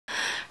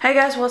Hey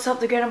guys, what's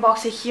up? The Great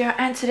Unboxer here,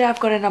 and today I've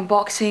got an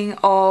unboxing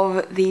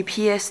of the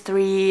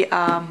PS3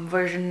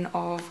 version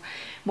of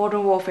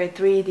Modern Warfare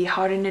 3, the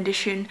Hardened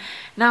edition.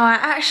 Now I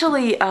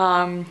actually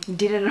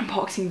did an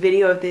unboxing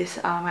video of this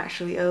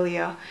actually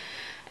earlier,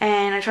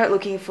 and I tried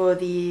looking for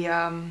the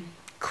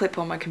clip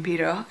on my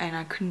computer and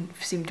I couldn't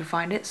seem to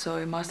find it, so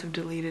it must have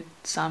deleted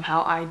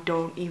somehow. I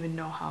don't even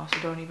know how,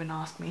 so don't even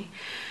ask me.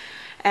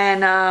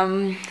 And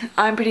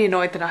I'm pretty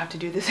annoyed that I have to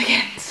do this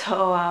again,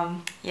 so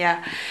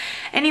yeah.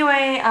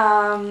 Anyway,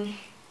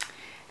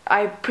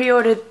 I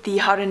pre-ordered the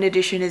Hardened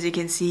edition, as you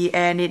can see,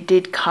 and it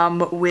did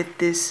come with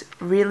this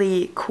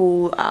really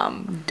cool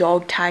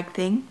dog tag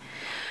thing.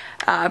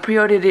 I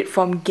pre-ordered it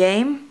from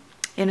Game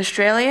in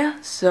Australia,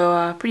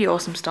 so pretty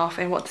awesome stuff.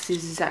 And what this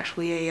is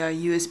actually a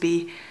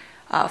USB,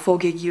 4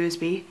 gig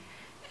USB,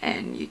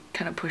 and you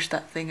kind of push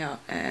that thing out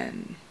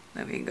and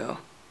there we go.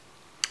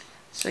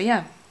 So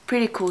yeah,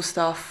 pretty cool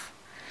stuff.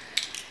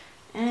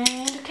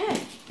 And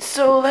okay,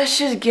 so let's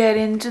just get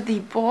into the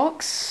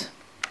box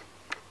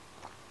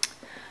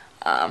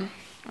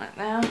right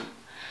now.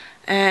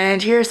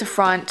 And here's the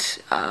front.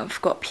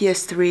 I've got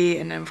PS3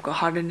 and then we've got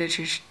Hardened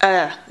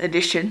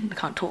edition. I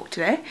can't talk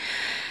today.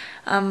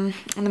 In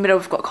the middle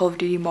we've got Call of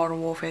Duty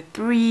Modern Warfare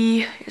 3.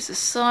 Here's the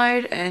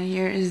side and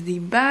here is the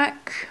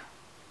back.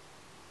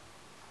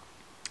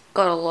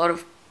 Got a lot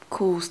of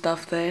cool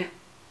stuff there.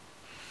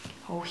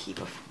 A whole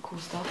heap of cool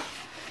stuff.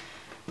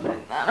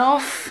 Putting that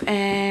off,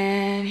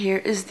 and here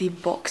is the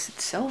box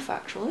itself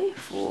actually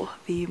for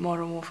the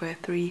Modern Warfare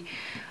 3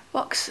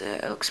 box.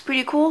 It looks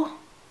pretty cool.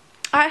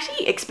 I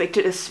actually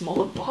expected a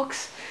smaller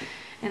box,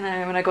 and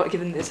when I got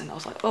given this, and I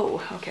was like,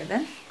 oh, okay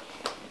then.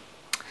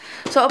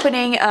 So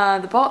opening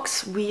the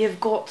box, we have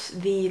got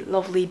the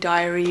lovely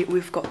diary,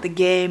 we've got the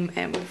game,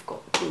 and we've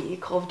got the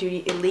Call of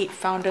Duty Elite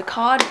Founder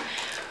card,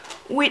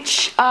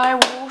 which I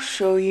will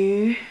show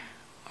you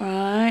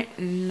right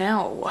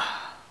now.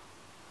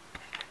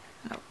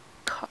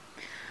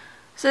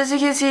 So as you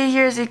can see,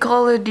 here's the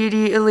Call of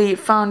Duty Elite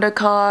Founder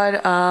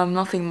card.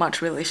 Nothing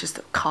much really, it's just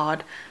a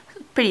card.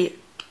 Pretty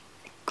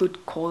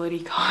good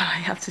quality card, I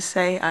have to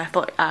say. I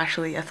thought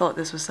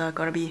this was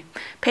gonna be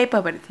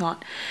paper, but it's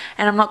not.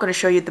 And I'm not gonna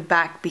show you the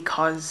back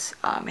because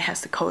it has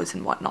the codes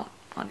and whatnot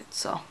on it.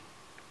 So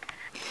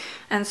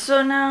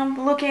now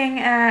looking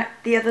at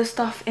the other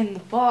stuff in the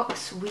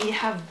box, we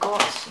have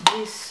got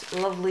this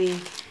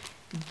lovely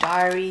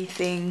diary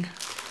thing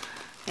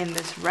in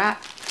this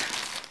wrap.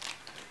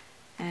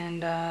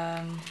 And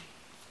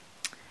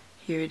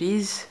here it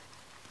is.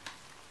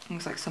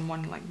 Looks like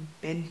someone like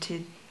bent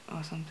it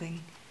or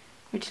something,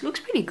 which looks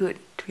pretty good,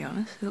 to be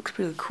honest. It looks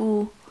pretty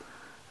cool.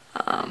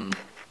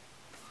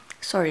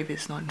 Sorry if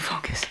it's not in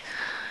focus.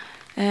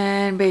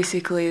 And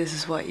basically this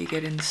is what you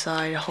get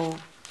inside, a whole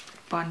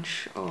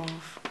bunch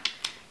of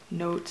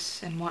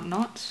notes and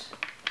whatnot.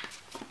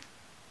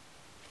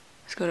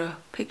 It's got a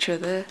picture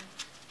there.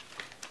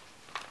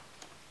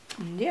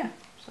 And yeah,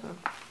 so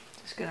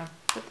just gonna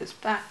put this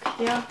back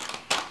here,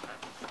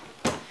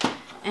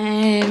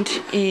 and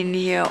in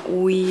here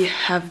we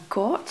have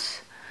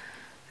got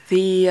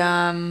the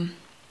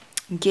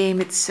game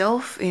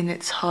itself in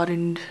its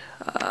hardened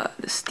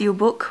the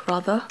steelbook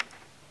rather.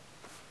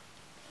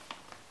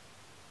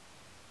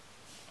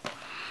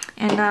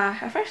 And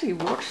I've actually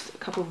watched a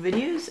couple of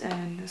videos,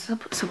 and there's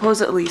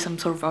supposedly some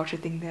sort of voucher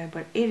thing there,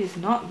 but it is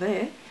not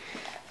there,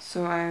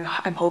 so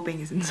I'm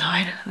hoping it's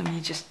inside. Let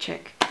me just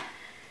check.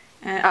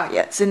 And oh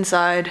yeah, it's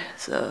inside,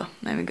 so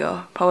there we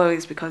go. Probably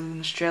it's because it's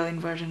an Australian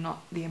version,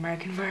 not the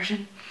American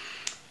version.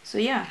 So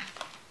yeah,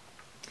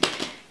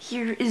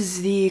 here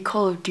is the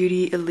Call of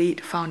Duty Elite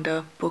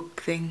Founder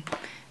book thing,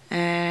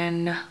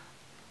 and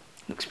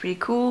looks pretty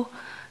cool.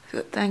 It's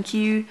got thank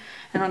you,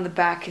 and on the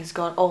back it's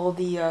got all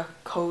the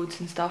codes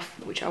and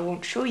stuff, which I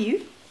won't show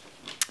you.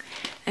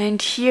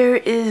 And here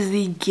is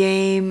the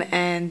game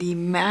and the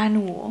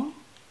manual,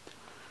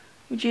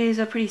 which is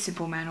a pretty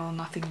simple manual,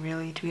 nothing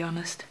really, to be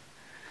honest.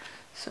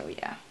 So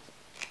yeah.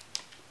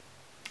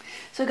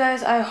 So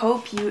guys, I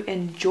hope you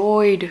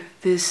enjoyed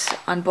this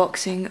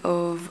unboxing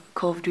of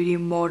Call of Duty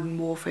Modern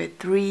Warfare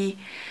 3.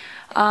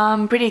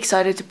 I'm pretty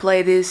excited to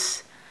play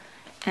this,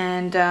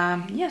 and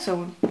yeah,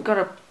 so we've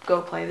gotta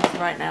go play this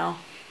right now.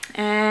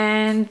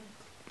 And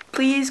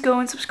please go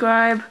and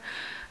subscribe,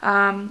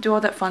 do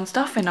all that fun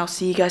stuff, and I'll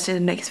see you guys in the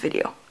next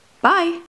video. Bye!